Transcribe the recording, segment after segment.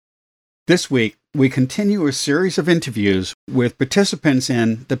This week, we continue a series of interviews with participants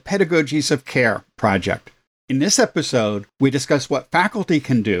in the Pedagogies of Care project. In this episode, we discuss what faculty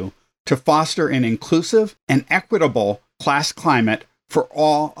can do to foster an inclusive and equitable class climate for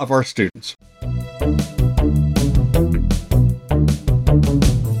all of our students.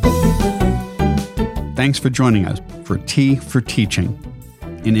 Thanks for joining us for T for Teaching,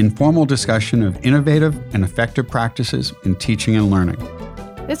 an informal discussion of innovative and effective practices in teaching and learning.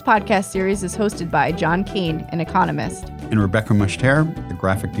 This podcast series is hosted by John Kane, an economist, and Rebecca Mushtare, a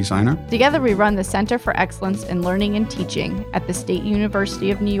graphic designer. Together we run the Center for Excellence in Learning and Teaching at the State University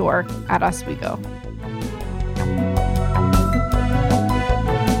of New York at Oswego.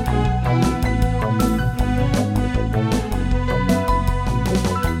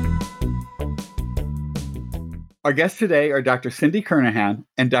 Our guests today are Dr. Cindy Kernahan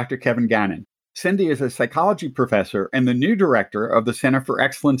and Dr. Kevin Gannon. Cindy is a psychology professor and the new director of the Center for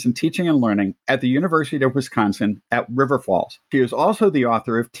Excellence in Teaching and Learning at the University of Wisconsin at River Falls. She is also the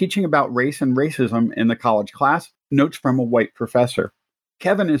author of Teaching About Race and Racism in the College Class, Notes from a White Professor.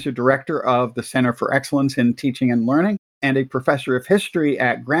 Kevin is a director of the Center for Excellence in Teaching and Learning and a professor of history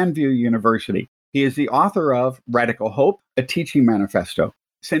at Grandview University. He is the author of Radical Hope, a Teaching Manifesto.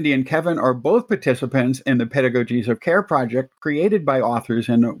 Cindy and Kevin are both participants in the Pedagogies of Care project created by authors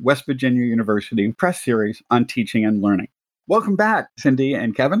in the West Virginia University Press series on teaching and learning. Welcome back, Cindy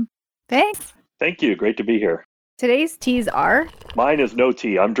and Kevin. Thanks. Thank you. Great to be here. Today's teas are? Mine is no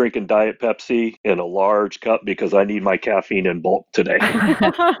tea. I'm drinking Diet Pepsi in a large cup because I need my caffeine in bulk today.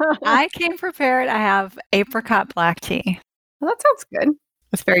 I came prepared. I have apricot black tea. Well, that sounds good.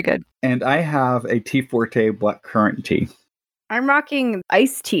 It's very good. And I have a Tea Forte black currant tea. I'm rocking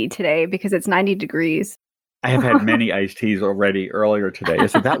iced tea today because it's 90 degrees. I have had many iced teas already earlier today.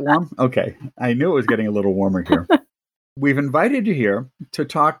 Is it that warm? Okay. I knew it was getting a little warmer here. We've invited you here to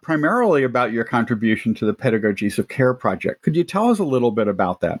talk primarily about your contribution to the Pedagogies of Care project. Could you tell us a little bit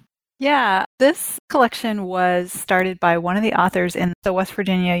about that? Yeah, this collection was started by one of the authors in the West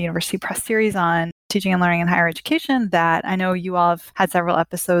Virginia University Press series on teaching and learning in higher education that I know you all have had several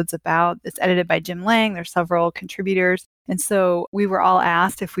episodes about. It's edited by Jim Lang. There's several contributors. And so we were all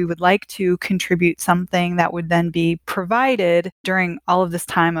asked if we would like to contribute something that would then be provided during all of this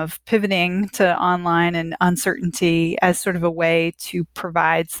time of pivoting to online and uncertainty as sort of a way to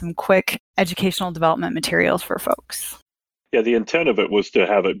provide some quick educational development materials for folks. Yeah, the intent of it was to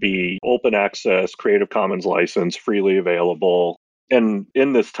have it be open access, Creative Commons license, freely available. And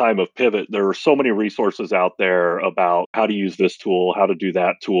in this time of pivot, there are so many resources out there about how to use this tool, how to do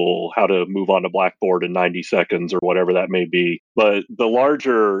that tool, how to move on to Blackboard in 90 seconds or whatever that may be. But the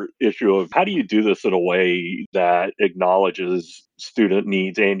larger issue of how do you do this in a way that acknowledges student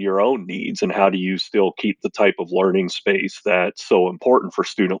needs and your own needs, and how do you still keep the type of learning space that's so important for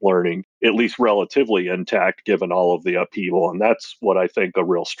student learning, at least relatively intact given all of the upheaval. And that's what I think a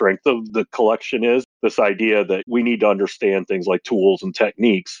real strength of the collection is, this idea that we need to understand things like tools and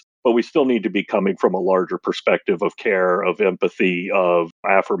techniques, but we still need to be coming from a larger perspective of care, of empathy, of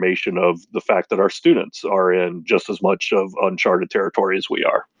affirmation of the fact that our students are in just as much of uncharted territory as we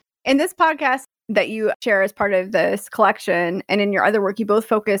are. In this podcast that you share as part of this collection and in your other work, you both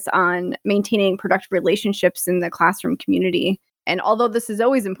focus on maintaining productive relationships in the classroom community. And although this is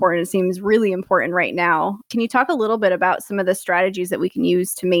always important, it seems really important right now. Can you talk a little bit about some of the strategies that we can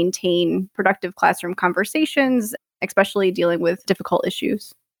use to maintain productive classroom conversations, especially dealing with difficult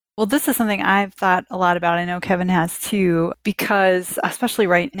issues? Well, this is something I've thought a lot about. I know Kevin has too, because especially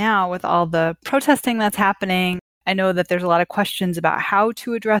right now with all the protesting that's happening, I know that there's a lot of questions about how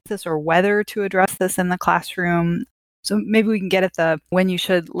to address this or whether to address this in the classroom. So maybe we can get at the when you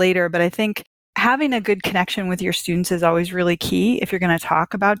should later, but I think having a good connection with your students is always really key. If you're going to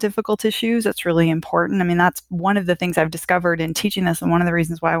talk about difficult issues, that's really important. I mean, that's one of the things I've discovered in teaching this, and one of the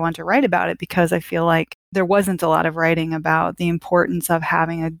reasons why I want to write about it, because I feel like there wasn't a lot of writing about the importance of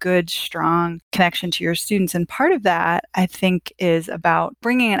having a good, strong connection to your students. And part of that, I think, is about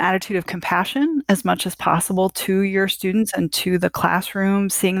bringing an attitude of compassion as much as possible to your students and to the classroom,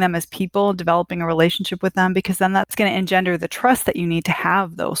 seeing them as people, developing a relationship with them, because then that's going to engender the trust that you need to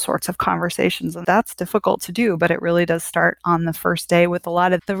have those sorts of conversations. And that's difficult to do, but it really does start on the first day with a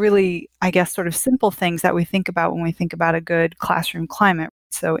lot of the really, I guess, sort of simple things that we think about when we think about a good classroom climate.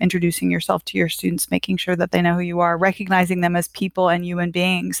 So introducing yourself to your students, making sure that they know who you are, recognizing them as people and human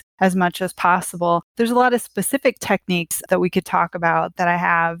beings as much as possible. There's a lot of specific techniques that we could talk about that I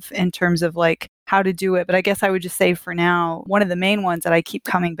have in terms of like how to do it. But I guess I would just say for now, one of the main ones that I keep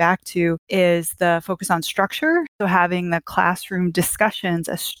coming back to is the focus on structure. So having the classroom discussions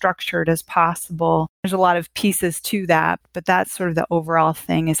as structured as possible. There's a lot of pieces to that, but that's sort of the overall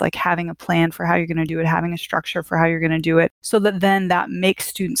thing, is like having a plan for how you're going to do it, having a structure for how you're going to do it, so that then that makes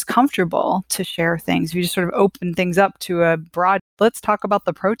students comfortable to share things. If you just sort of open things up to a broad, let's talk about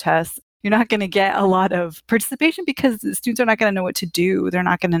the protests, you're not going to get a lot of participation because the students are not going to know what to do. They're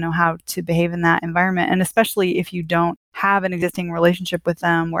not going to know how to behave in that environment. And especially if you don't have an existing relationship with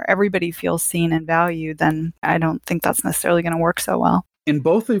them where everybody feels seen and valued, then I don't think that's necessarily going to work so well. In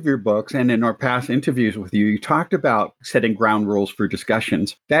both of your books and in our past interviews with you, you talked about setting ground rules for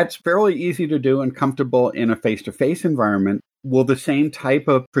discussions. That's fairly easy to do and comfortable in a face-to-face environment. Will the same type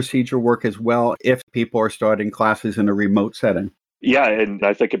of procedure work as well if people are starting classes in a remote setting? Yeah, and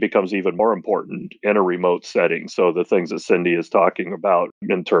I think it becomes even more important in a remote setting. So the things that Cindy is talking about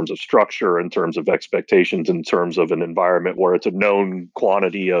in terms of structure, in terms of expectations, in terms of an environment where it's a known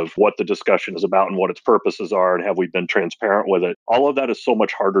quantity of what the discussion is about and what its purposes are, and have we been transparent with it? All of that is so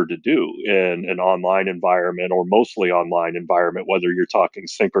much harder to do in an online environment, or mostly online environment, whether you're talking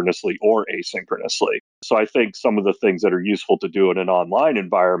synchronously or asynchronously. So I think some of the things that are useful to do in an online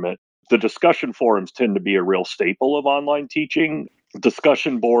environment, the discussion forums tend to be a real staple of online teaching.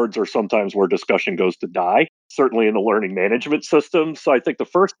 Discussion boards are sometimes where discussion goes to die, certainly in the learning management system. So I think the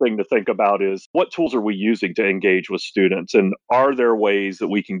first thing to think about is, what tools are we using to engage with students? And are there ways that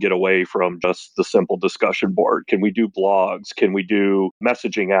we can get away from just the simple discussion board? Can we do blogs? Can we do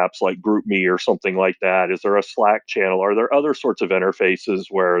messaging apps like GroupMe or something like that? Is there a Slack channel? Are there other sorts of interfaces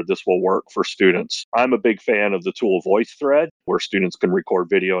where this will work for students? I'm a big fan of the tool VoiceThread, where students can record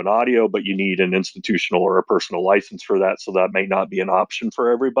video and audio, but you need an institutional or a personal license for that. So that may not be an option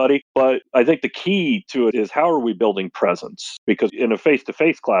for everybody. But I think the key to it is, how are we building presence? Because in a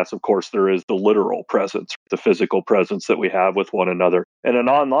face-to-face class, of course, there is the literal presence, the physical presence that we have with one another. In an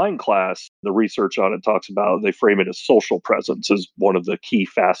online class, the research on it talks about, they frame it as social presence as one of the key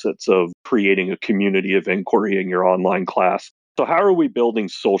facets of creating a community of inquiry in your online class. So how are we building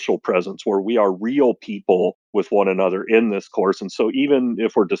social presence where we are real people with one another in this course? And so even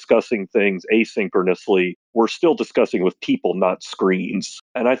if we're discussing things asynchronously, we're still discussing with people, not screens.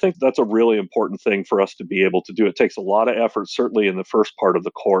 And I think that's a really important thing for us to be able to do. It takes a lot of effort, certainly in the first part of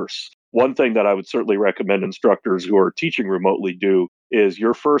the course. One thing that I would certainly recommend instructors who are teaching remotely do is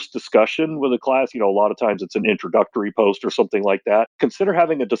your first discussion with a class. A lot of times it's an introductory post or something like that. Consider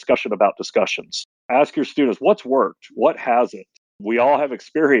having a discussion about discussions. Ask your students, what's worked? What hasn't? We all have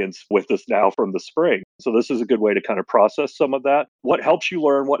experience with this now from the spring. So this is a good way to kind of process some of that. What helps you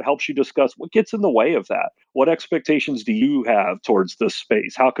learn? What helps you discuss? What gets in the way of that? What expectations do you have towards this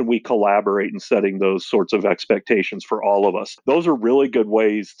space? How can we collaborate in setting those sorts of expectations for all of us? Those are really good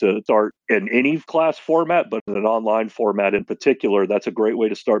ways to start in any class format, but in an online format in particular, that's a great way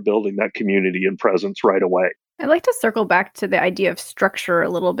to start building that community and presence right away. I'd like to circle back to the idea of structure a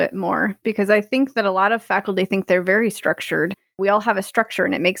little bit more, because I think that a lot of faculty think they're very structured. We all have a structure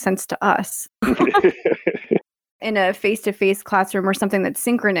and it makes sense to us. In a face-to-face classroom or something that's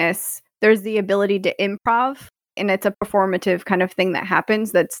synchronous, there's the ability to improv, and it's a performative kind of thing that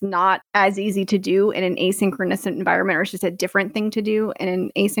happens that's not as easy to do in an asynchronous environment, or it's just a different thing to do in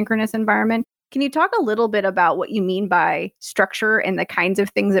an asynchronous environment. Can you talk a little bit about what you mean by structure and the kinds of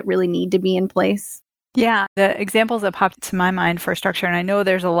things that really need to be in place? Yeah, the examples that popped to my mind for structure, and I know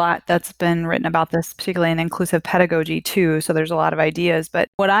there's a lot that's been written about this, particularly in inclusive pedagogy too, so there's a lot of ideas. But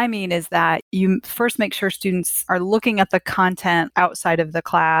what I mean is that you first make sure students are looking at the content outside of the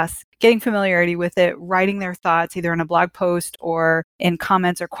class, getting familiarity with it, writing their thoughts either in a blog post or in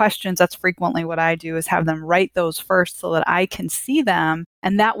comments or questions. That's frequently what I do, is have them write those first so that I can see them.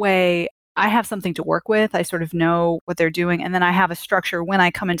 And that way, I have something to work with. I sort of know what they're doing. And then I have a structure when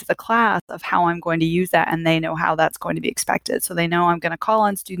I come into the class of how I'm going to use that. And they know how that's going to be expected. So they know I'm going to call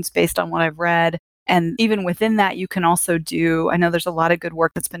on students based on what I've read. And even within that, you can also do, I know there's a lot of good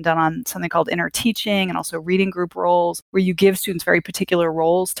work that's been done on something called inner teaching and also reading group roles, where you give students very particular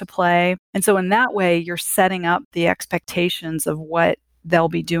roles to play. And so in that way, you're setting up the expectations of what they'll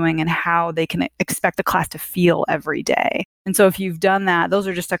be doing and how they can expect the class to feel every day. And so if you've done that, those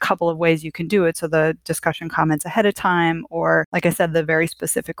are just a couple of ways you can do it. So the discussion comments ahead of time, or like I said, the very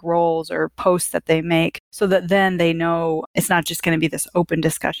specific roles or posts that they make, so that then they know it's not just going to be this open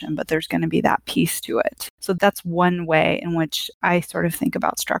discussion, but there's going to be that piece to it. So that's one way in which I sort of think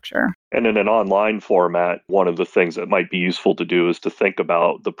about structure. And in an online format, one of the things that might be useful to do is to think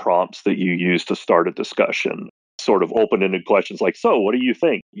about the prompts that you use to start a discussion. sort of open-ended questions like, so what do you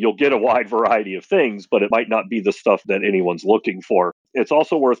think? You'll get a wide variety of things, but it might not be the stuff that anyone's looking for. It's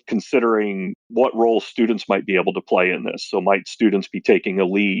also worth considering what role students might be able to play in this. So might students be taking a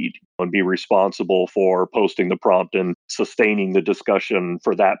lead and be responsible for posting the prompt and sustaining the discussion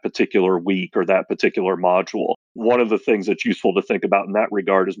for that particular week or that particular module? One of the things that's useful to think about in that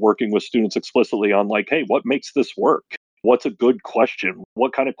regard is working with students explicitly on like, hey, what makes this work? What's a good question?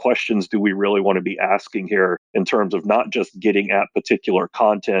 What kind of questions do we really want to be asking here in terms of not just getting at particular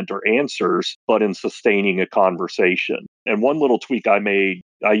content or answers, but in sustaining a conversation? And one little tweak I made,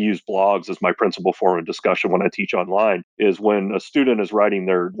 I use blogs as my principal form of discussion when I teach online, is when a student is writing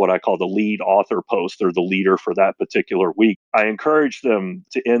their what I call the lead author post or the leader for that particular week, I encourage them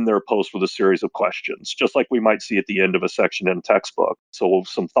to end their post with a series of questions, just like we might see at the end of a section in a textbook. So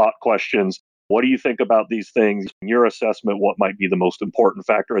some thought questions. What do you think about these things? In your assessment, what might be the most important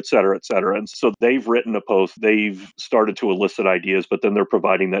factor, et cetera, et cetera. And so they've written a post, they've started to elicit ideas, but then they're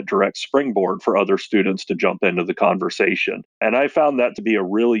providing that direct springboard for other students to jump into the conversation. And I found that to be a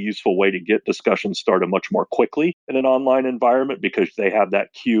really useful way to get discussions started much more quickly in an online environment because they have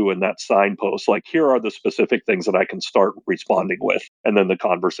that cue and that signpost, like here are the specific things that I can start responding with. And then the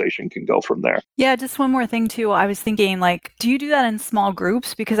conversation can go from there. Yeah, just one more thing too. I was thinking like, do you do that in small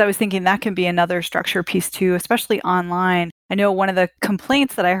groups? Because I was thinking that can be another structure piece too, especially online. I know one of the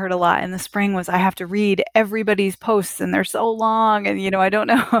complaints that I heard a lot in the spring was I have to read everybody's posts and they're so long and, I don't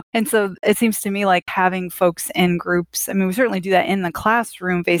know. And so it seems to me like having folks in groups, I mean, we certainly do that in the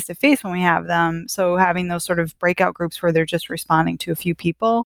classroom face to face when we have them. So having those sort of breakout groups where they're just responding to a few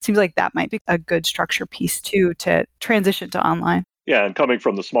people seems like that might be a good structure piece too to transition to online. Yeah, and coming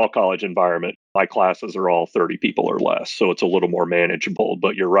from the small college environment, my classes are all 30 people or less, so it's a little more manageable.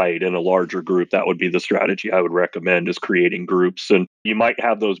 But you're right, in a larger group, that would be the strategy I would recommend is creating groups. And you might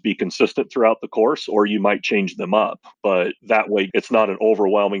have those be consistent throughout the course, or you might change them up. But that way, it's not an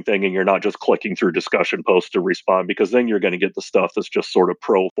overwhelming thing, and you're not just clicking through discussion posts to respond, because then you're going to get the stuff that's just sort of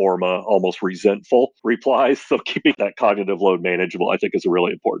pro forma, almost resentful replies. So keeping that cognitive load manageable, I think, is a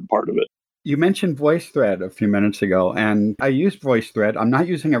really important part of it. You mentioned VoiceThread a few minutes ago, and I used VoiceThread. I'm not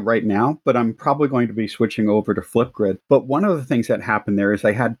using it right now, but I'm probably going to be switching over to Flipgrid. But one of the things that happened there is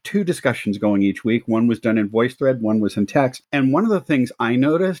I had 2 discussions going each week. One was done in VoiceThread, one was in text. And one of the things I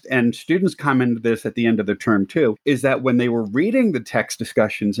noticed, and students commented this at the end of the term too, is that when they were reading the text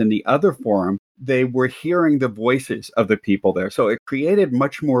discussions in the other forum, they were hearing the voices of the people there. So it created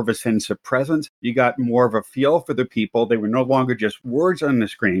much more of a sense of presence. You got more of a feel for the people. They were no longer just words on the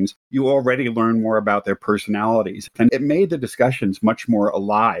screens. You already learned more about their personalities. And it made the discussions much more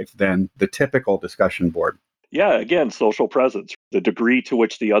alive than the typical discussion board. Yeah, again, social presence, the degree to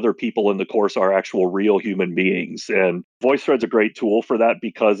which the other people in the course are actual real human beings. And VoiceThread's a great tool for that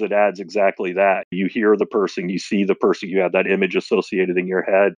because it adds exactly that. You hear the person, you see the person, you have that image associated in your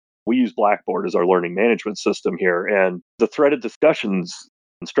head. We use Blackboard as our learning management system here, and the threaded discussions,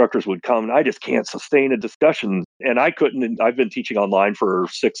 instructors would come, and I just can't sustain a discussion. And I couldn't, and I've been teaching online for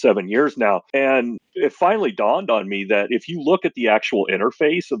 6-7 years now. And it finally dawned on me that if you look at the actual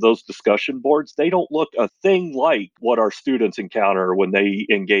interface of those discussion boards, they don't look a thing like what our students encounter when they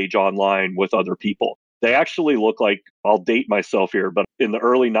engage online with other people. They actually look like, I'll date myself here, but in the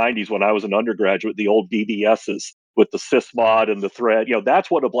early 90s when I was an undergraduate, the old BBSs, with the sysmod and the thread,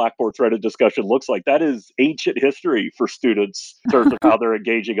 that's what a Blackboard threaded discussion looks like. That is ancient history for students in terms of how they're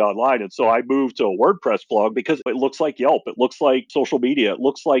engaging online. And so I moved to a WordPress blog because it looks like Yelp. It looks like social media. It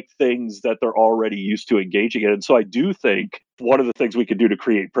looks like things that they're already used to engaging in. And so I do think one of the things we can do to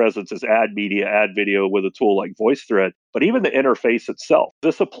create presence is add media, add video with a tool like VoiceThread. But even the interface itself, is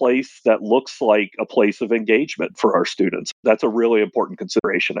this a place that looks like a place of engagement for our students? That's a really important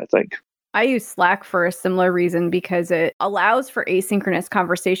consideration, I think. I use Slack for a similar reason because it allows for asynchronous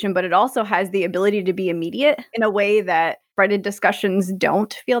conversation, but it also has the ability to be immediate in a way that threaded discussions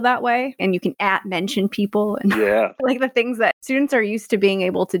don't feel that way. And you can mention people and like the things that students are used to being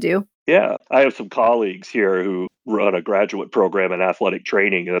able to do. Yeah, I have some colleagues here who run a graduate program in athletic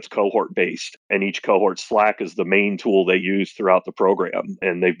training that's cohort-based. And each cohort, Slack is the main tool they use throughout the program.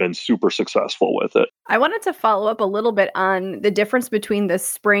 And they've been super successful with it. I wanted to follow up a little bit on the difference between the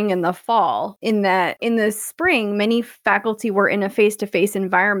spring and the fall, in that in the spring, many faculty were in a face-to-face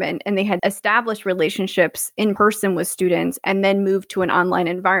environment and they had established relationships in person with students and then moved to an online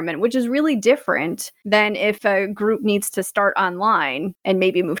environment, which is really different than if a group needs to start online and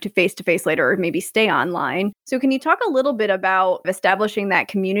maybe move to face-to-face later or maybe stay online. So can you talk a little bit about establishing that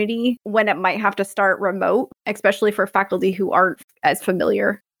community when it might have to start remote, especially for faculty who aren't as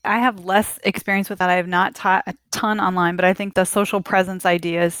familiar? I have less experience with that. I have not taught a ton online, but I think the social presence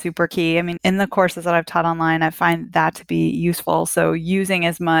idea is super key. I mean, in the courses that I've taught online, I find that to be useful. So using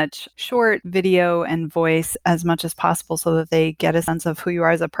as much short video and voice as much as possible so that they get a sense of who you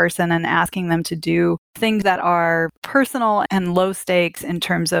are as a person, and asking them to do things that are personal and low stakes in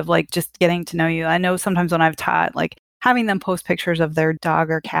terms of like just getting to know you. I know sometimes when I've taught, like having them post pictures of their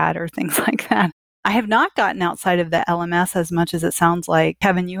dog or cat or things like that. I have not gotten outside of the LMS as much as it sounds like,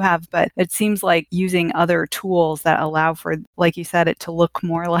 Kevin, you have, but it seems like using other tools that allow for, like you said, it to look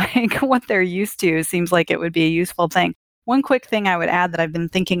more like what they're used to seems like it would be a useful thing. One quick thing I would add that I've been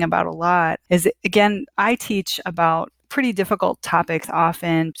thinking about a lot is, again, I teach about pretty difficult topics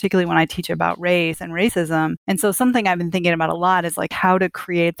often, particularly when I teach about race and racism. And so something I've been thinking about a lot is like how to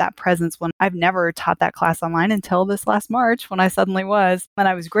create that presence when I've never taught that class online until this last March when I suddenly was. And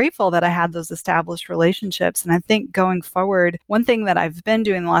I was grateful that I had those established relationships. And I think going forward, one thing that I've been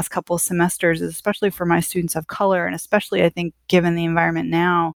doing the last couple of semesters is, especially for my students of color, and especially I think given the environment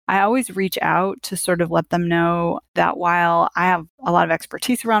now, I always reach out to sort of let them know that while I have a lot of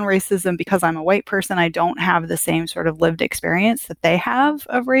expertise around racism, because I'm a white person, I don't have the same sort of lived experience that they have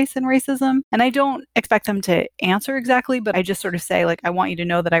of race and racism. And I don't expect them to answer exactly, but I just sort of say, like, I want you to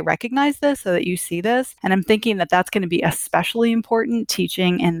know that I recognize this so that you see this. And I'm thinking that that's going to be especially important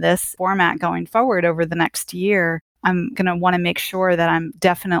teaching in this format going forward over the next year. I'm going to want to make sure that I'm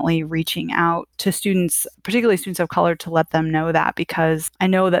definitely reaching out to students, particularly students of color, to let them know that, because I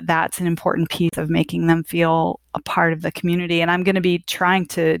know that that's an important piece of making them feel a part of the community. And I'm going to be trying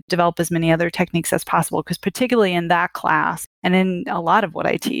to develop as many other techniques as possible, because particularly in that class and in a lot of what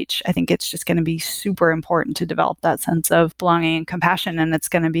I teach, I think it's just going to be super important to develop that sense of belonging and compassion. And it's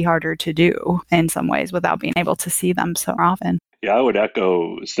going to be harder to do in some ways without being able to see them so often. Yeah, I would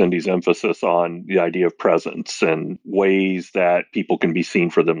echo Cindy's emphasis on the idea of presence and ways that people can be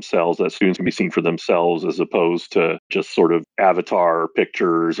seen for themselves, that students can be seen for themselves, as opposed to just sort of avatar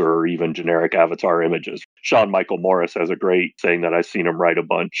pictures or even generic avatar images. Sean Michael Morris has a great saying that I've seen him write a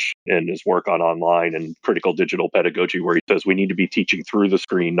bunch in his work on online and critical digital pedagogy, where he says we need to be teaching through the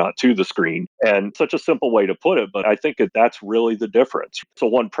screen, not to the screen. And such a simple way to put it, but I think that that's really the difference. So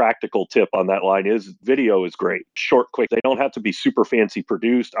one practical tip on that line is video is great. Short, quick. They don't have to be super fancy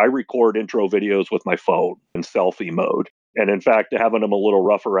produced. I record intro videos with my phone in selfie mode. And in fact, having them a little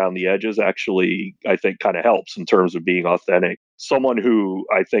rough around the edges actually, I think, kind of helps in terms of being authentic. Someone who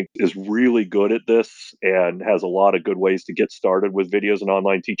I think is really good at this and has a lot of good ways to get started with videos and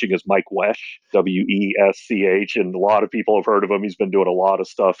online teaching is Mike Wesch, Wesch. And a lot of people have heard of him. He's been doing a lot of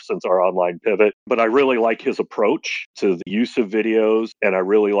stuff since our online pivot. But I really like his approach to the use of videos. And I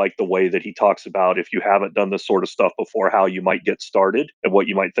really like the way that he talks about, if you haven't done this sort of stuff before, how you might get started and what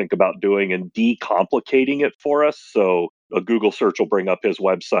you might think about doing, and decomplicating it for us. So a Google search will bring up his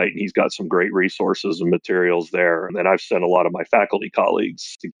website, and he's got some great resources and materials there. And then I've sent a lot of my faculty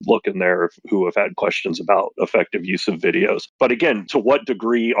colleagues to look in there who have had questions about effective use of videos. But again, to what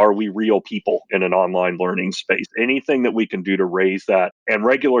degree are we real people in an online learning space? Anything that we can do to raise that. And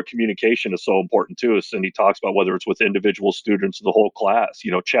regular communication is so important too, as Cindy talks about, whether it's with individual students or the whole class,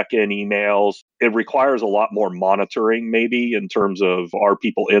 check-in emails. It requires a lot more monitoring, maybe, in terms of, are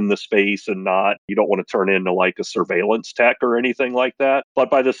people in the space and not? You don't want to turn into like a surveillance tech or anything like that. But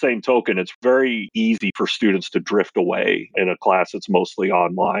by the same token, it's very easy for students to drift away in a class that's mostly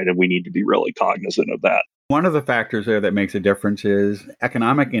online, and we need to be really cognizant of that. One of the factors there that makes a difference is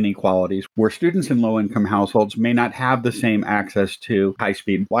economic inequalities, where students in low-income households may not have the same access to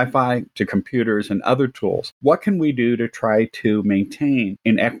high-speed Wi-Fi, to computers, and other tools. What can we do to try to maintain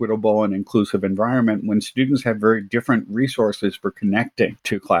an equitable and inclusive environment when students have very different resources for connecting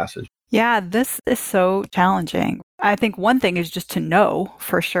to classes? Yeah, this is so challenging. I think one thing is just to know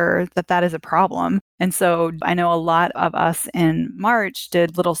for sure that that is a problem. And so I know a lot of us in March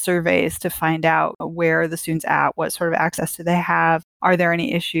did little surveys to find out where the students at, what sort of access do they have, are there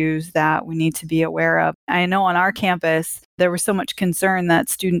any issues that we need to be aware of. I know on our campus, there was so much concern that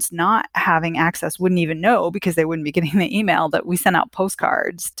students not having access wouldn't even know, because they wouldn't be getting the email, that we sent out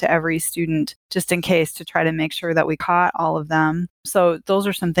postcards to every student just in case, to try to make sure that we caught all of them. So those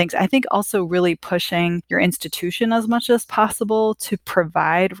are some things. I think also really pushing your institution as much as possible to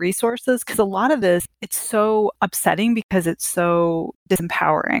provide resources, because a lot of this, it's so upsetting because it's so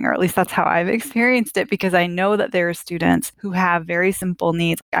disempowering, or at least that's how I've experienced it, because I know that there are students who have very simple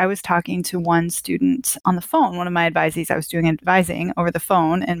needs. I was talking to one student on the phone, one of my advisees. I was doing advising over the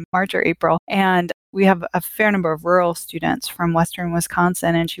phone in March or April, and We have a fair number of rural students from Western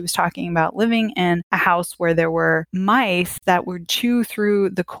Wisconsin, and she was talking about living in a house where there were mice that would chew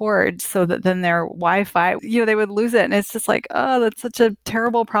through the cords so that then their Wi-Fi, they would lose it. And it's just like, oh, that's such a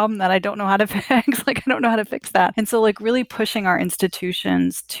terrible problem that I don't know how to fix. I don't know how to fix that. And so really pushing our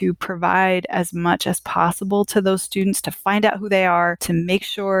institutions to provide as much as possible to those students, to find out who they are, to make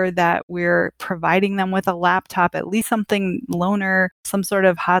sure that we're providing them with a laptop, at least something loaner, some sort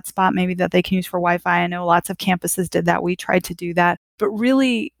of hotspot maybe that they can use for Wi-Fi. I know lots of campuses did that. We tried to do that, but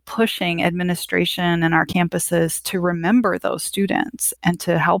really pushing administration and our campuses to remember those students and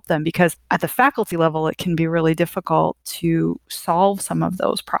to help them, because at the faculty level, it can be really difficult to solve some of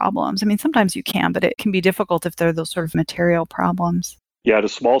those problems. I mean, sometimes you can, but it can be difficult if they're those sort of material problems. Yeah, at a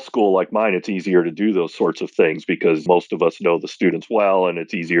small school like mine, it's easier to do those sorts of things because most of us know the students well, and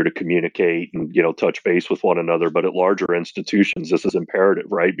it's easier to communicate and, touch base with one another. But at larger institutions, this is imperative,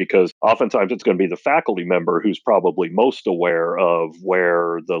 right? Because oftentimes it's going to be the faculty member who's probably most aware of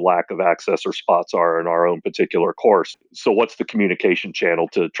where the lack of access or spots are in our own particular course. So what's the communication channel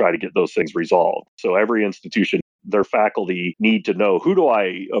to try to get those things resolved? So every institution, their faculty need to know, who do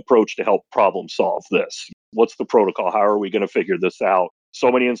I approach to help problem solve this? What's the protocol? How are we going to figure this out? So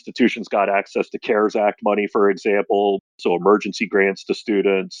many institutions got access to CARES Act money, for example, so emergency grants to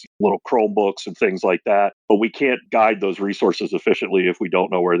students, little Chromebooks and things like that. But we can't guide those resources efficiently if we don't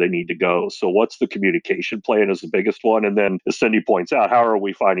know where they need to go. So what's the communication plan is the biggest one. And then, as Cindy points out, how are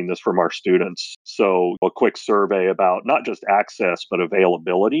we finding this from our students? So a quick survey about not just access, but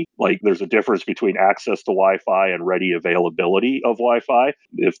availability. Like, there's a difference between access to Wi-Fi and ready availability of Wi-Fi.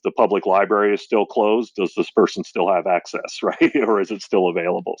 If the public library is still closed, does this person still have access, right? Or is it still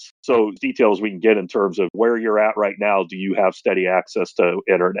available? So details we can get in terms of where you're at right now. Do you have steady access to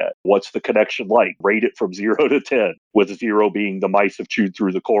internet? What's the connection like? Rate it from 0 to 10, with 0 being the mice have chewed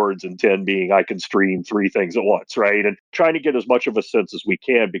through the cords and 10 being I can stream 3 things at once, right? And trying to get as much of a sense as we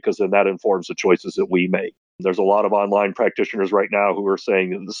can, because then that informs the choices that we make. There's a lot of online practitioners right now who are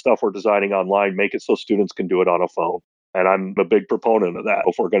saying that the stuff we're designing online, make it so students can do it on a phone. And I'm a big proponent of that.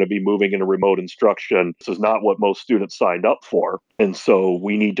 If we're going to be moving into remote instruction, this is not what most students signed up for. And so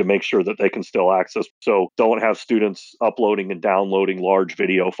we need to make sure that they can still access. So don't have students uploading and downloading large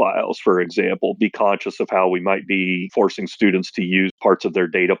video files, for example. Be conscious of how we might be forcing students to use parts of their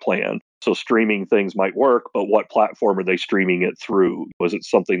data plan. So streaming things might work, but what platform are they streaming it through? Was it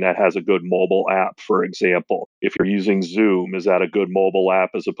something that has a good mobile app, for example? If you're using Zoom, is that a good mobile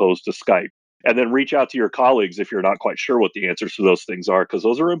app as opposed to Skype? And then reach out to your colleagues if you're not quite sure what the answers to those things are, because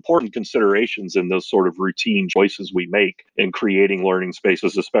those are important considerations in those sort of routine choices we make in creating learning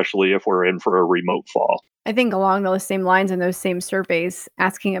spaces, especially if we're in for a remote fall. I think along those same lines and those same surveys,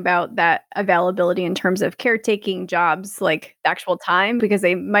 asking about that availability in terms of caretaking jobs, like the actual time, because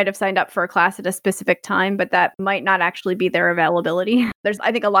they might have signed up for a class at a specific time, but that might not actually be their availability. There's,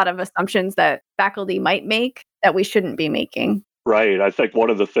 I think, a lot of assumptions that faculty might make that we shouldn't be making. Right. I think one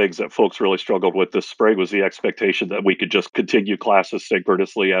of the things that folks really struggled with this spring was the expectation that we could just continue classes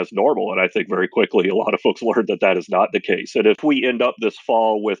synchronously as normal. And I think very quickly, a lot of folks learned that that is not the case. And if we end up this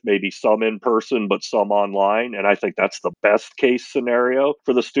fall with maybe some in person, but some online, and I think that's the best case scenario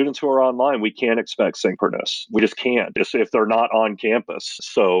for the students who are online, we can't expect synchronous. We just can't, just if they're not on campus.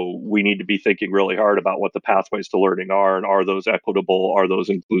 So we need to be thinking really hard about what the pathways to learning are, and are those equitable? Are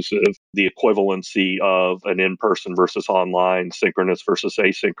those inclusive? The equivalency of an in-person versus online, synchronous versus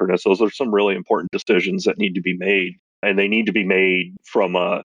asynchronous. Those are some really important decisions that need to be made. And they need to be made from,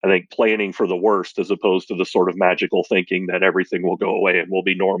 I think, planning for the worst as opposed to the sort of magical thinking that everything will go away and will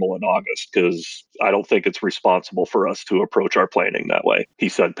be normal in August, because I don't think it's responsible for us to approach our planning that way, he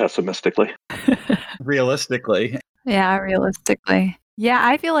said pessimistically. Realistically. Yeah, realistically. Yeah,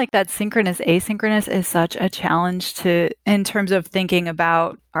 I feel like that synchronous, asynchronous is such a challenge in terms of thinking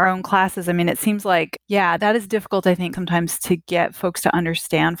about our own classes. I mean, it seems like, yeah, that is difficult, I think, sometimes to get folks to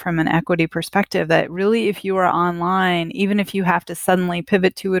understand from an equity perspective that really, if you are online, even if you have to suddenly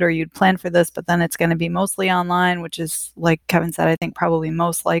pivot to it or you'd plan for this, but then it's going to be mostly online, which is, like Kevin said, I think probably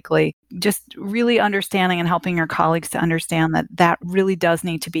most likely, just really understanding and helping your colleagues to understand that that really does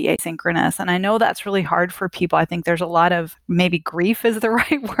need to be asynchronous. And I know that's really hard for people. I think there's a lot of, maybe grief is the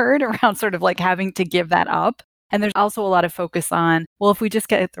right word, around sort of like having to give that up. And there's also a lot of focus on, well, if we just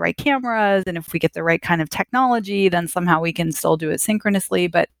get the right cameras and if we get the right kind of technology, then somehow we can still do it synchronously.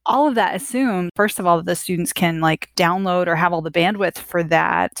 But all of that assumes, first of all, that the students can like download or have all the bandwidth for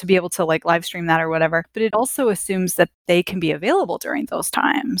that to be able to like live stream that or whatever. But it also assumes that they can be available during those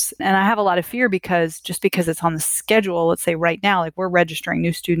times. And I have a lot of fear because it's on the schedule, let's say right now, like we're registering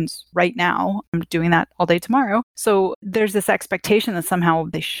new students right now. I'm doing that all day tomorrow. So there's this expectation that somehow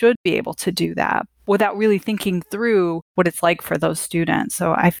they should be able to do that. without really thinking through what it's like for those students.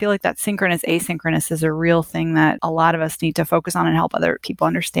 So I feel like that synchronous, asynchronous is a real thing that a lot of us need to focus on and help other people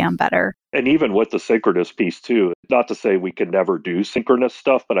understand better. And even with the synchronous piece too, not to say we can never do synchronous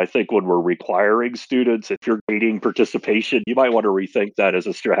stuff, but I think when we're requiring students, if you're grading participation, you might want to rethink that as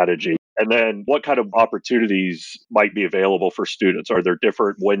a strategy. And then what kind of opportunities might be available for students? Are there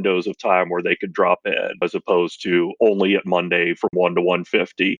different windows of time where they could drop in as opposed to only at Monday from 1 to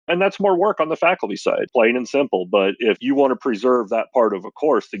 1:50? And that's more work on the faculty side, plain and simple. But if you want to preserve that part of a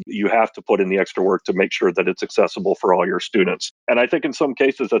course, then you have to put in the extra work to make sure that it's accessible for all your students. And I think in some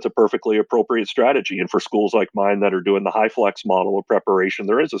cases, that's a perfectly appropriate strategy. And for schools like mine that are doing the HyFlex model of preparation,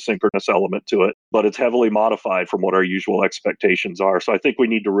 there is a synchronous element to it, but it's heavily modified from what our usual expectations are. So I think we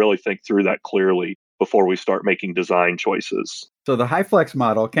need to really think through that clearly before we start making design choices. So the HyFlex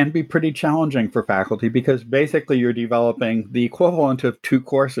model can be pretty challenging for faculty because basically you're developing the equivalent of two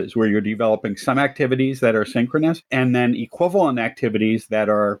courses where you're developing some activities that are synchronous and then equivalent activities that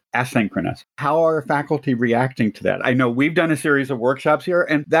are asynchronous. How are faculty reacting to that? I know we've done a series of workshops here,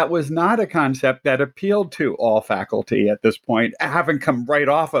 and that was not a concept that appealed to all faculty at this point, having come right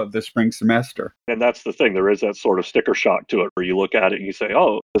off of the spring semester. And that's the thing. There is that sort of sticker shock to it where you look at it and you say,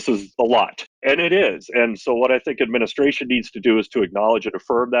 oh, this is a lot. And it is. And so what I think administration needs to do is to acknowledge and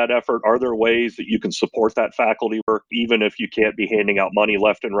affirm that effort. Are there ways that you can support that faculty work, even if you can't be handing out money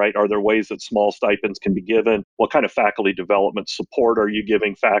left and right? Are there ways that small stipends can be given? What kind of faculty development support are you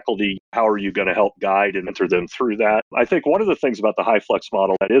giving faculty? How are you going to help guide and mentor them through that? I think one of the things about the HyFlex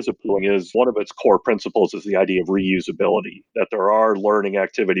model that is appealing is one of its core principles is the idea of reusability, that there are learning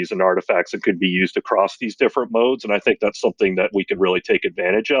activities and artifacts that could be used across these different modes. And I think that's something that we can really take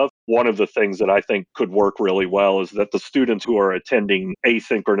advantage of. One of the things that I think could work really well is that the students who are attending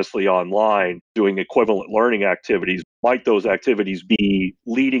asynchronously online, doing equivalent learning activities, might those activities be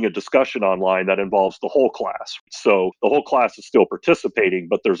leading a discussion online that involves the whole class? So the whole class is still participating,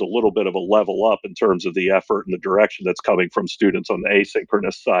 but there's a little bit of a level up in terms of the effort and the direction that's coming from students on the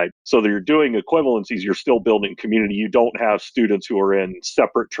asynchronous side. So that you're doing equivalencies, you're still building community. You don't have students who are in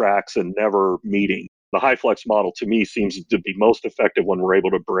separate tracks and never meeting. The HyFlex model, to me, seems to be most effective when we're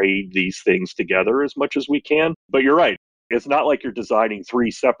able to braid these things together as much as we can. But you're right. It's not like you're designing 3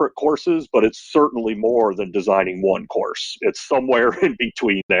 separate courses, but it's certainly more than designing one course. It's somewhere in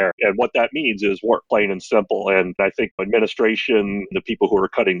between there. And what that means is work, plain and simple. And I think administration, the people who are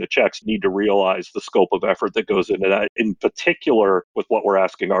cutting the checks, need to realize the scope of effort that goes into that, in particular with what we're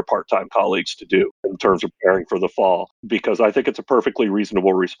asking our part-time colleagues to do in terms of preparing for the fall. Because I think it's a perfectly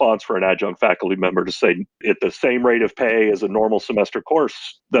reasonable response for an adjunct faculty member to say, at the same rate of pay as a normal semester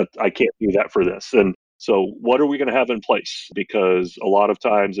course, that I can't do that for this. And so what are we going to have in place? Because a lot of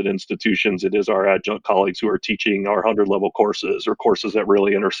times in institutions, it is our adjunct colleagues who are teaching our 100-level courses or courses that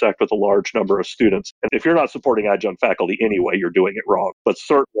really intersect with a large number of students. And if you're not supporting adjunct faculty anyway, you're doing it wrong. But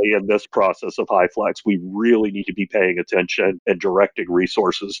certainly in this process of HyFlex, we really need to be paying attention and directing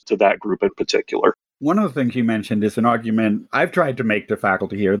resources to that group in particular. One of the things you mentioned is an argument I've tried to make to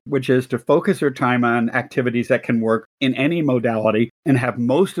faculty here, which is to focus your time on activities that can work in any modality and have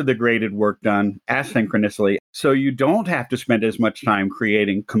most of the graded work done asynchronously. So you don't have to spend as much time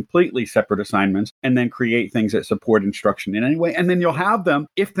creating completely separate assignments and then create things that support instruction in any way. And then you'll have them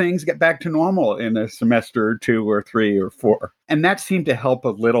if things get back to normal in a semester or 2 or 3 or 4. And that seemed to help a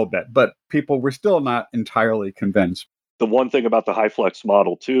little bit, but people were still not entirely convinced. The one thing about the HyFlex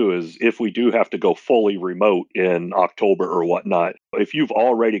model, too, is if we do have to go fully remote in October or whatnot, if you've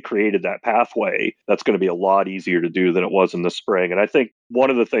already created that pathway, that's going to be a lot easier to do than it was in the spring. And I think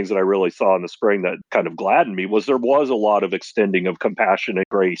one of the things that I really saw in the spring that kind of gladdened me was there was a lot of extending of compassion and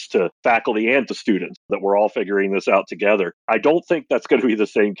grace to faculty and to students, that we're all figuring this out together. I don't think that's going to be the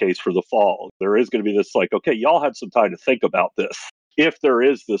same case for the fall. There is going to be this like, okay, y'all had some time to think about this. If there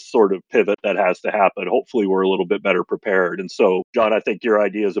is this sort of pivot that has to happen, hopefully we're a little bit better prepared. And so, John, I think your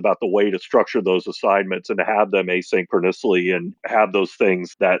ideas about the way to structure those assignments and to have them asynchronously and have those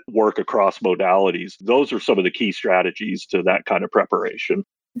things that work across modalities, those are some of the key strategies to that kind of preparation.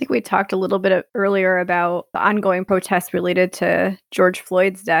 I think we talked a little bit earlier about the ongoing protests related to George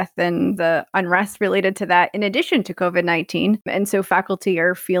Floyd's death and the unrest related to that, in addition to COVID-19. And so faculty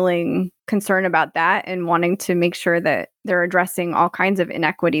are feeling concern about that and wanting to make sure that they're addressing all kinds of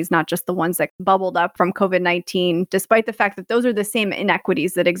inequities, not just the ones that bubbled up from COVID-19, despite the fact that those are the same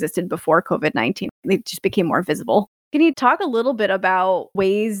inequities that existed before COVID-19. They just became more visible. Can you talk a little bit about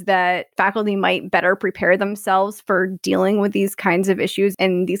ways that faculty might better prepare themselves for dealing with these kinds of issues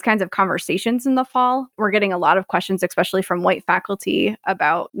and these kinds of conversations in the fall? We're getting a lot of questions, especially from white faculty,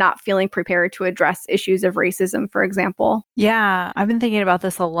 about not feeling prepared to address issues of racism, for example. Yeah, I've been thinking about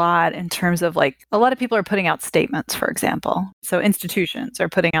this a lot in terms of like a lot of people are putting out statements, for example. So institutions are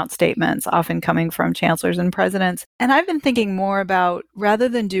putting out statements, often coming from chancellors and presidents. And I've been thinking more about, rather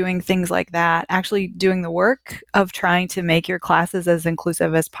than doing things like that, actually doing the work of trying to make your classes as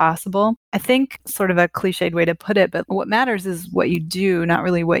inclusive as possible. I think sort of a cliched way to put it, but what matters is what you do, not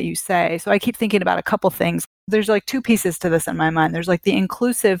really what you say. So I keep thinking about a couple things. There's like two pieces to this in my mind. There's like the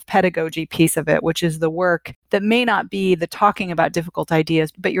inclusive pedagogy piece of it, which is the work that may not be the talking about difficult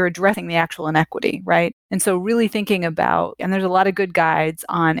ideas, but you're addressing the actual inequity, right? And so really thinking about, and there's a lot of good guides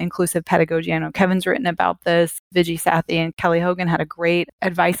on inclusive pedagogy. I know Kevin's written about this. Vijay Sathi and Kelly Hogan had a great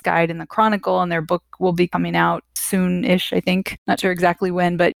advice guide in the Chronicle, and their book will be coming out soon-ish, I think. Not sure exactly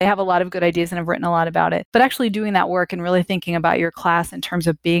when, but they have a lot of good ideas and have written a lot about it. But actually doing that work and really thinking about your class in terms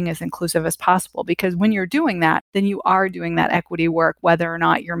of being as inclusive as possible, because when you're doing that, then you are doing that equity work, whether or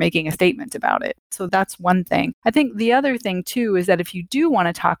not you're making a statement about it. So that's one thing. I think the other thing too is that if you do want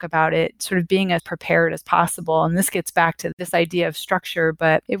to talk about it, sort of being as prepared as possible, and this gets back to this idea of structure,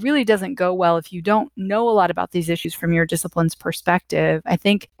 but it really doesn't go well if you don't know a lot about these issues from your discipline's perspective. I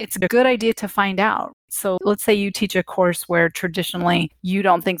think it's a good idea to find out. So let's say you teach a course where traditionally you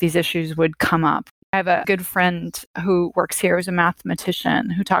don't think these issues would come up. I have a good friend who works here as a mathematician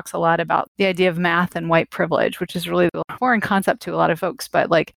who talks a lot about the idea of math and white privilege, which is really a foreign concept to a lot of folks, but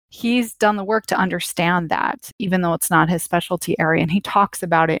like he's done the work to understand that, even though it's not his specialty area, and he talks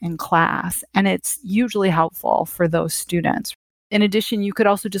about it in class, and it's usually helpful for those students. In addition, you could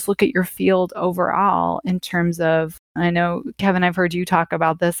also just look at your field overall in terms of, I know, Kevin, I've heard you talk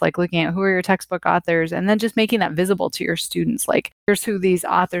about this, like looking at who are your textbook authors and then just making that visible to your students. Like, here's who these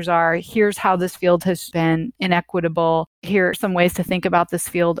authors are. Here's how this field has been inequitable. Here are some ways to think about this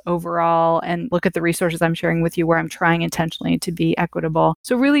field overall and look at the resources I'm sharing with you where I'm trying intentionally to be equitable.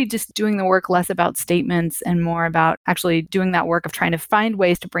 So really just doing the work less about statements and more about actually doing that work of trying to find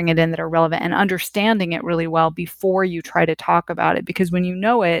ways to bring it in that are relevant and understanding it really well before you try to talk about it. Because when you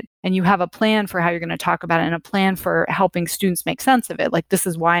know it, and you have a plan for how you're going to talk about it and a plan for helping students make sense of it, like this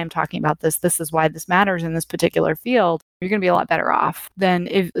is why I'm talking about this, this is why this matters in this particular field, you're going to be a lot better off than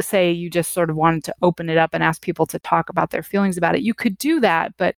if, say, you just sort of wanted to open it up and ask people to talk about their feelings about it. You could do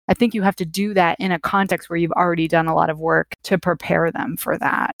that, but I think you have to do that in a context where you've already done a lot of work to prepare them for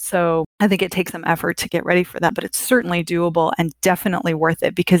that. So I think it takes some effort to get ready for that, but it's certainly doable and definitely worth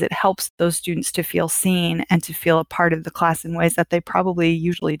it because it helps those students to feel seen and to feel a part of the class in ways that they probably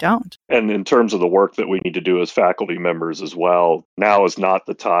usually don't. And in terms of the work that we need to do as faculty members as well, now is not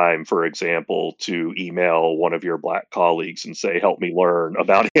the time, for example, to email one of your Black colleagues and say, help me learn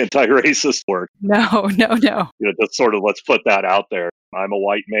about anti-racist work. No. That's sort of, let's put that out there. I'm a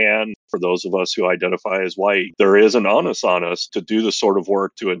white man. For those of us who identify as white, there is an onus on us to do the sort of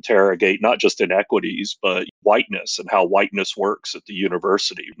work to interrogate not just inequities, but whiteness and how whiteness works at the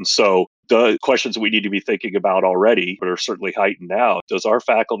university. And so the questions we need to be thinking about already, but are certainly heightened now, does our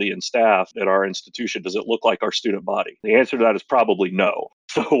faculty and staff at our institution, does it look like our student body? The answer to that is probably no.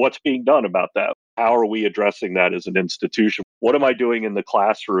 So what's being done about that? How are we addressing that as an institution? What am I doing in the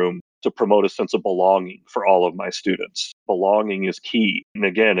classroom to promote a sense of belonging for all of my students? Belonging is key. And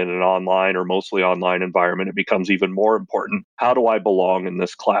again, in an online or mostly online environment, it becomes even more important. How do I belong in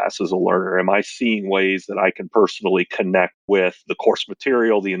this class as a learner? Am I seeing ways that I can personally connect with the course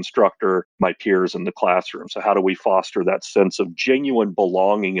material, the instructor, my peers in the classroom? So how do we foster that sense of genuine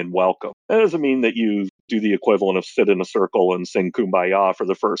belonging and welcome? That doesn't mean that you do the equivalent of sit in a circle and sing Kumbaya for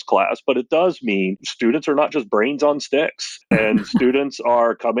the first class, but it does mean students are not just brains on sticks, and students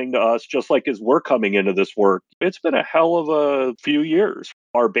are coming to us just like as we're coming into this work. It's been a hell of a few years.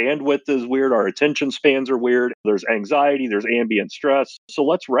 Our bandwidth is weird. Our attention spans are weird. There's anxiety. There's ambient stress. So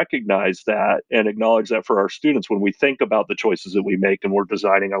let's recognize that and acknowledge that for our students when we think about the choices that we make and we're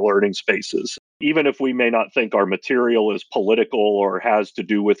designing our learning spaces. Even if we may not think our material is political or has to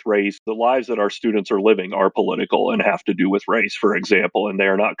do with race, the lives that our students are living are political and have to do with race, for example, and they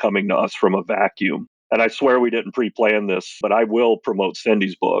are not coming to us from a vacuum. And I swear we didn't pre-plan this, but I will promote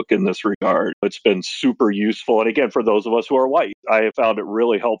Cindy's book in this regard. It's been super useful. And again, for those of us who are white, I have found it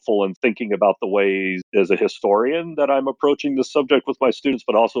really helpful in thinking about the ways as a historian that I'm approaching this subject with my students,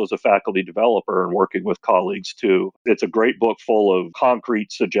 but also as a faculty developer and working with colleagues too. It's a great book full of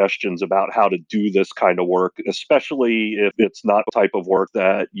concrete suggestions about how to do this kind of work, especially if it's not the type of work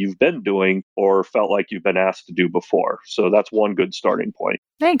that you've been doing or felt like you've been asked to do before. So that's one good starting point.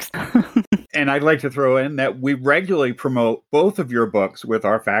 Thanks. And I'd like to throw throw in that we regularly promote both of your books with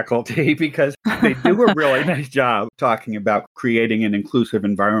our faculty because they do a really nice job talking about creating an inclusive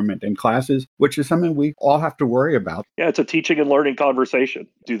environment in classes, which is something we all have to worry about. Yeah, it's a teaching and learning conversation.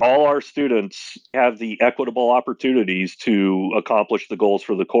 Do all our students have the equitable opportunities to accomplish the goals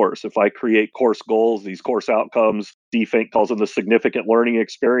for the course? If I create course goals, these course outcomes, DFINC calls them the significant learning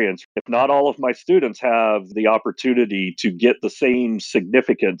experience. If not all of my students have the opportunity to get the same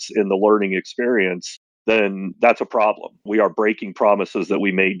significance in the learning experience, then that's a problem. We are breaking promises that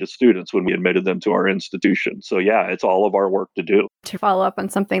we made to students when we admitted them to our institution. So yeah, it's all of our work to do. To follow up on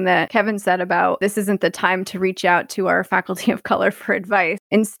something that Kevin said about this isn't the time to reach out to our faculty of color for advice.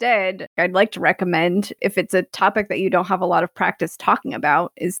 Instead, I'd like to recommend, if it's a topic that you don't have a lot of practice talking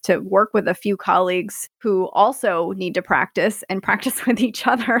about, is to work with a few colleagues who also need to practice and practice with each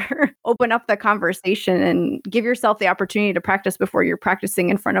other. Open up the conversation and give yourself the opportunity to practice before you're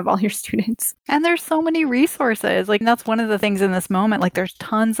practicing in front of all your students. And there's so many resources. Like, that's one of the things in this moment. Like, there's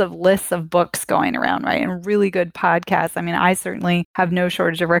tons of lists of books going around, right? And really good podcasts. I mean, I certainly have no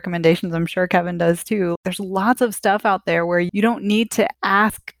shortage of recommendations. I'm sure Kevin does too. There's lots of stuff out there where you don't need to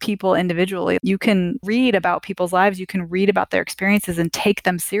ask people individually. You can read about people's lives. You can read about their experiences and take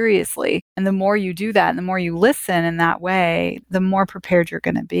them seriously. And the more you do that, and the more you listen in that way, the more prepared you're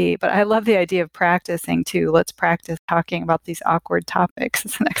going to be. But I love the idea of practicing too. Let's practice talking about these awkward topics.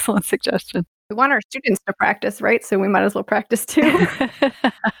 It's an excellent suggestion. We want our students to practice, right? So we might as well practice too.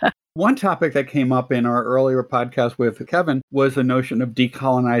 One topic that came up in our earlier podcast with Kevin was the notion of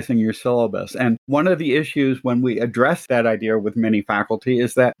decolonizing your syllabus. And one of the issues when we address that idea with many faculty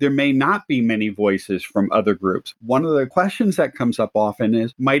is that there may not be many voices from other groups. One of the questions that comes up often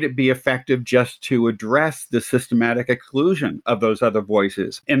is, might it be effective just to address the systematic exclusion of those other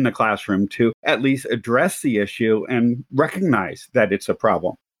voices in the classroom, to at least address the issue and recognize that it's a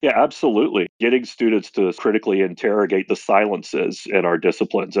problem? Yeah, absolutely. Getting students to critically interrogate the silences in our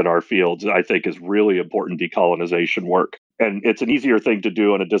disciplines and our fields, I think, is really important decolonization work. And it's an easier thing to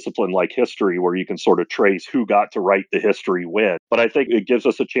do in a discipline like history, where you can sort of trace who got to write the history when. But I think it gives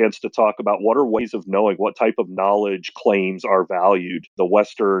us a chance to talk about what are ways of knowing what type of knowledge claims are valued. The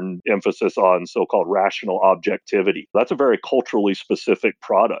Western emphasis on so-called rational objectivity. That's a very culturally specific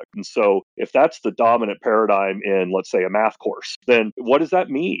product. And so if that's the dominant paradigm in, let's say, a math course, then what does that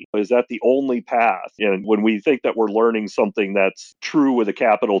mean? Is that the only path? And when we think that we're learning something that's true with a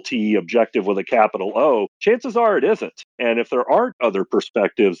capital T, objective with a capital O, chances are it isn't. And if there aren't other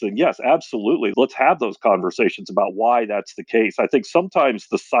perspectives, then yes, absolutely. Let's have those conversations about why that's the case. I think sometimes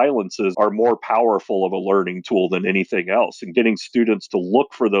the silences are more powerful of a learning tool than anything else. And getting students to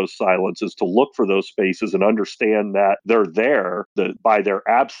look for those silences, to look for those spaces and understand that they're there, that by their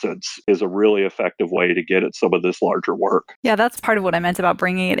absence is a really effective way to get at some of this larger work. Yeah, that's part of what I meant about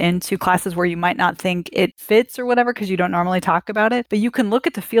bringing it into classes where you might not think it fits or whatever, because you don't normally talk about it. But you can look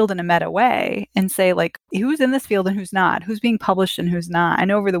at the field in a meta way and say, like, who's in this field and who's not? Who's being published and who's not? I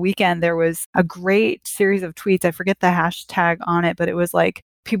know over the weekend there was a great series of tweets. I forget the hashtag on it, but it was like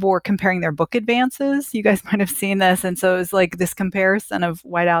people were comparing their book advances. You guys might have seen this. And so it was like this comparison of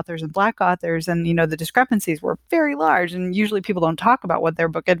white authors and black authors. And, you know, the discrepancies were very large. And usually people don't talk about what their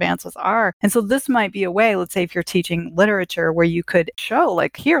book advances are. And so this might be a way, let's say if you're teaching literature, where you could show,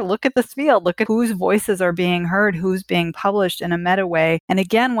 like, here, look at this field, look at whose voices are being heard, who's being published in a meta way. And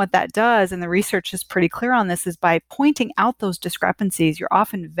again, what that does, and the research is pretty clear on this, is by pointing out those discrepancies, you're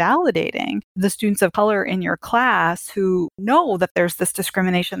often validating the students of color in your class who know that there's this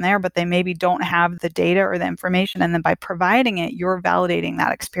discrimination there, but they maybe don't have the data or the information. And then by providing it, you're validating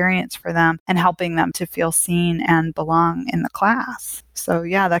that experience for them and helping them to feel seen and belong in the class. So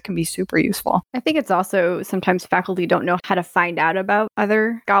yeah, that can be super useful. I think it's also sometimes faculty don't know how to find out about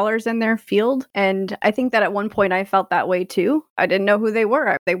other scholars in their field. And I think that at one point I felt that way too. I didn't know who they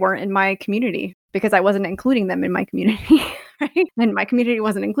were. They weren't in my community because I wasn't including them in my community, right? And my community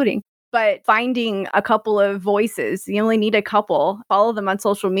wasn't including. But finding a couple of voices, you only need a couple, follow them on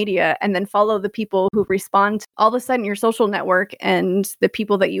social media, and then follow the people who respond. All of a sudden, your social network and the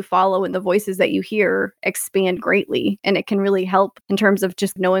people that you follow and the voices that you hear expand greatly. And it can really help in terms of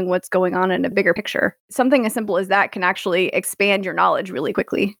just knowing what's going on in a bigger picture. Something as simple as that can actually expand your knowledge really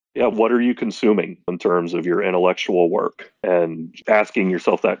quickly. Yeah, what are you consuming in terms of your intellectual work? And asking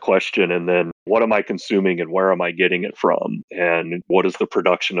yourself that question, and then what am I consuming and where am I getting it from? And what does the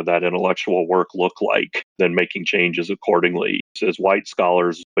production of that intellectual work look like? Then making changes accordingly. As white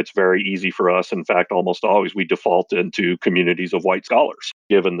scholars, it's very easy for us. In fact, almost always we default into communities of white scholars.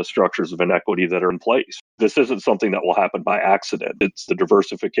 given the structures of inequity that are in place. This isn't something that will happen by accident. It's the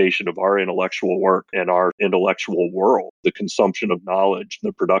diversification of our intellectual work and our intellectual world, the consumption of knowledge,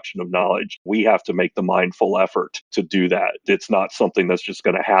 the production of knowledge. We have to make the mindful effort to do that. It's not something that's just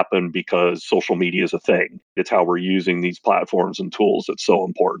going to happen because social media is a thing. It's how we're using these platforms and tools that's so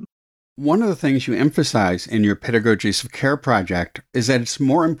important. One of the things you emphasize in your Pedagogies of Care project is that it's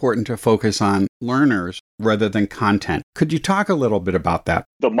more important to focus on learners rather than content. Could you talk a little bit about that?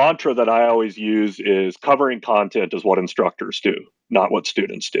 The mantra that I always use is covering content is what instructors do, not what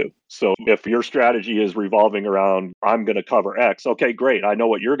students do. So if your strategy is revolving around, I'm going to cover X, okay, great. I know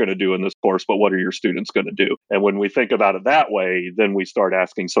what you're going to do in this course, but what are your students going to do? And when we think about it that way, then we start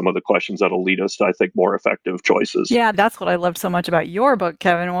asking some of the questions that'll lead us to, I think, more effective choices. Yeah, that's what I loved so much about your book,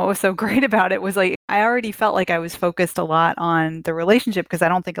 Kevin. What was so great about it was like, I already felt like I was focused a lot on the relationship because I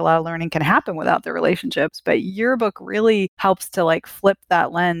don't think a lot of learning can happen without the relationships. But your book really helps to like flip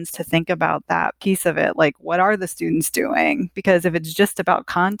that lens to think about that piece of it. Like, what are the students doing? Because if it's just about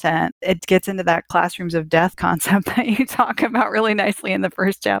content, it gets into that classrooms of death concept that you talk about really nicely in the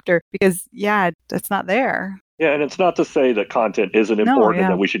first chapter because, yeah, it's not there. Yeah, and it's not to say that content isn't important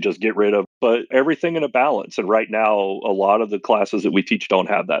and that we should just get rid of, but everything in a balance. And right now, a lot of the classes that we teach don't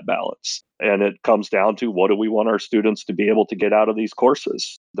have that balance. And it comes down to what do we want our students to be able to get out of these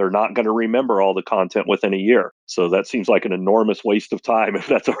courses? They're not going to remember all the content within a year. So that seems like an enormous waste of time if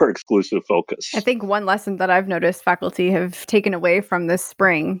that's our exclusive focus. I think one lesson that I've noticed faculty have taken away from this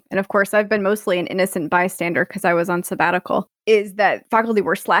spring, and of course I've been mostly an innocent bystander because I was on sabbatical, is that faculty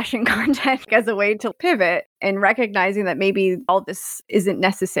were slashing content as a way to pivot and recognizing that maybe all this isn't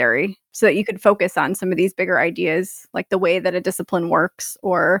necessary so that you could focus on some of these bigger ideas, like the way that a discipline works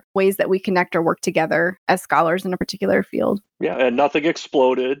or ways that we connect or work together as scholars in a particular field. Yeah, and nothing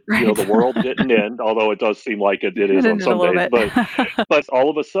exploded. Right. You know, the world didn't end, although it does seem like it is on some days. But all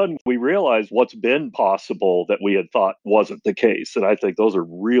of a sudden, we realized what's been possible that we had thought wasn't the case. And I think those are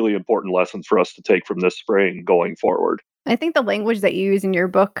really important lessons for us to take from this spring going forward. I think the language that you use in your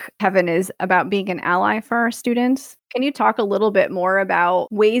book, Kevin, is about being an ally for our students. Can you talk a little bit more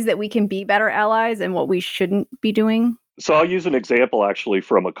about ways that we can be better allies and what we shouldn't be doing? So I'll use an example actually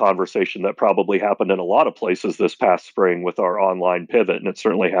from a conversation that probably happened in a lot of places this past spring with our online pivot. And it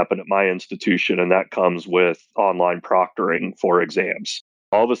certainly happened at my institution. And that comes with online proctoring for exams.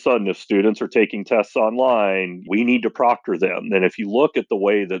 All of a sudden, if students are taking tests online, we need to proctor them. And if you look at the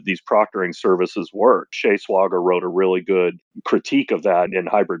way that these proctoring services work, Shay Swager wrote a really good critique of that in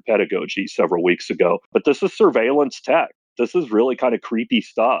Hybrid Pedagogy several weeks ago. But this is surveillance tech. This is really kind of creepy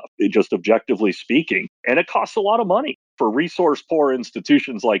stuff, just objectively speaking. And it costs a lot of money. For resource-poor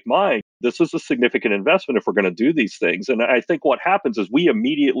institutions like mine, this is a significant investment if we're going to do these things. And I think what happens is we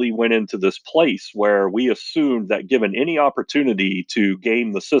immediately went into this place where we assumed that given any opportunity to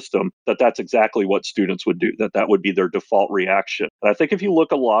game the system, that that's exactly what students would do, that would be their default reaction. And I think if you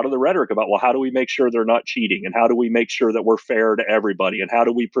look a lot of the rhetoric about, well, how do we make sure they're not cheating? And how do we make sure that we're fair to everybody? And how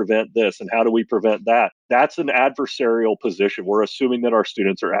do we prevent this? And how do we prevent that? That's an adversarial position. We're assuming that our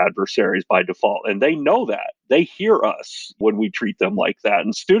students are adversaries by default. And they know that. They hear us when we treat them like that.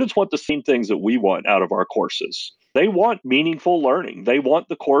 And students want the same things that we want out of our courses. They want meaningful learning. They want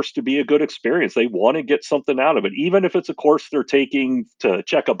the course to be a good experience. They want to get something out of it, even if it's a course they're taking to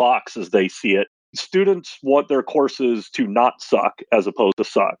check a box as they see it. Students want their courses to not suck as opposed to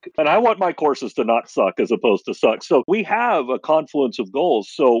suck. And I want my courses to not suck as opposed to suck. So we have a confluence of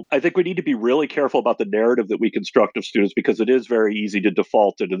goals. So I think we need to be really careful about the narrative that we construct of students because it is very easy to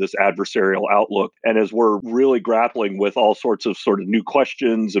default into this adversarial outlook. And as we're really grappling with all sorts of sort of new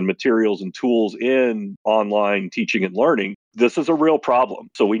questions and materials and tools in online teaching and learning, this is a real problem.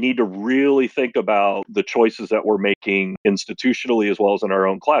 So we need to really think about the choices that we're making institutionally as well as in our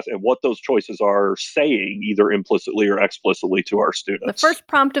own class and what those choices are saying either implicitly or explicitly to our students. The first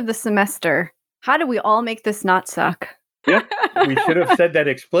prompt of the semester, how do we all make this not suck? Yeah, we should have said that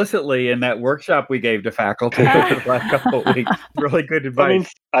explicitly in that workshop we gave to faculty over the last couple of weeks. Really good advice. I mean,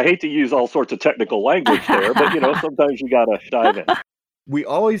 I hate to use all sorts of technical language there, but sometimes you got to dive in. We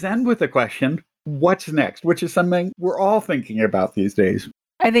always end with the question, what's next? Which is something we're all thinking about these days.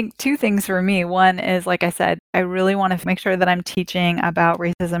 I think two things for me. One is, like I said, I really want to make sure that I'm teaching about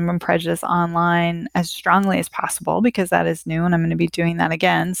racism and prejudice online as strongly as possible because that is new and I'm going to be doing that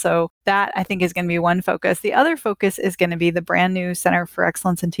again. So that I think is going to be one focus. The other focus is going to be the brand new Center for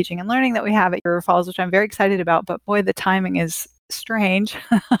Excellence in Teaching and Learning that we have at River Falls, which I'm very excited about. But boy, the timing is strange.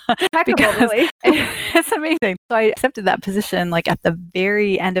 Impeccable, really. It's amazing. So I accepted that position like at the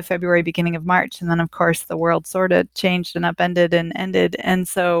very end of February, beginning of March. And then, of course, the world sort of changed and upended and ended. And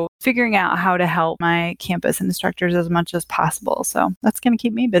so figuring out how to help my campus instructors as much as possible. So that's going to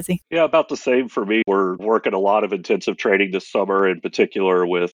keep me busy. Yeah, about the same for me. We're working a lot of intensive training this summer, in particular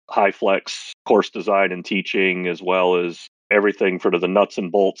with HyFlex course design and teaching, as well as everything from the nuts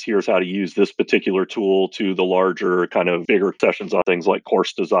and bolts. Here's how to use this particular tool to the larger kind of bigger sessions on things like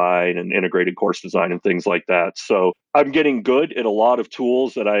course design and integrated course design and things like that. So I'm getting good at a lot of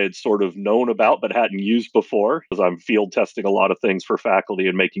tools that I had sort of known about but hadn't used before, because I'm field testing a lot of things for faculty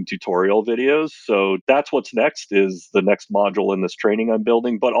and making tutorial videos. So that's what's next, is the next module in this training I'm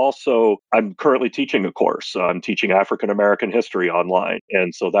building. But also, I'm currently teaching a course. I'm teaching African American history online.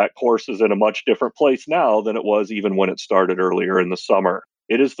 And so that course is in a much different place now than it was even when it started earlier in the summer.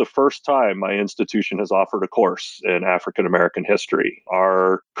 It is the first time my institution has offered a course in African American history.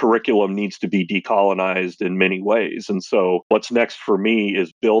 Our curriculum needs to be decolonized in many ways. And so what's next for me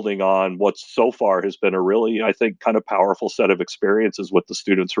is building on what so far has been a really, I think, kind of powerful set of experiences with the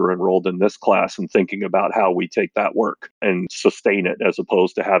students who are enrolled in this class, and thinking about how we take that work and sustain it, as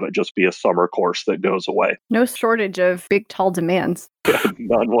opposed to have it just be a summer course that goes away. No shortage of big, tall demands.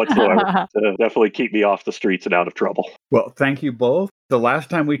 None whatsoever. To definitely keep me off the streets and out of trouble. Well, thank you both. The last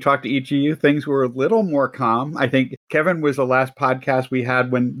time we talked to each of you, things were a little more calm. I think Kevin was the last podcast we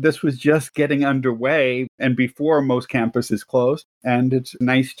had when this was just getting underway and before most campuses closed. And it's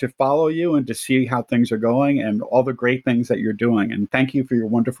nice to follow you and to see how things are going and all the great things that you're doing. And thank you for your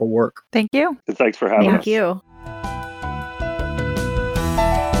wonderful work. Thank you. And thanks for having us. Thank you.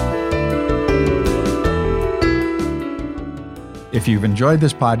 If you've enjoyed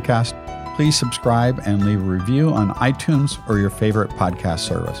this podcast, please subscribe and leave a review on iTunes or your favorite podcast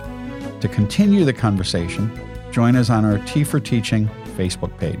service. To continue the conversation, join us on our Tea for Teaching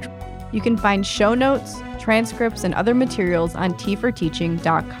Facebook page. You can find show notes, transcripts, and other materials on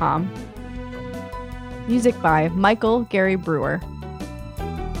teaforteaching.com. Music by Michael Gary Brewer.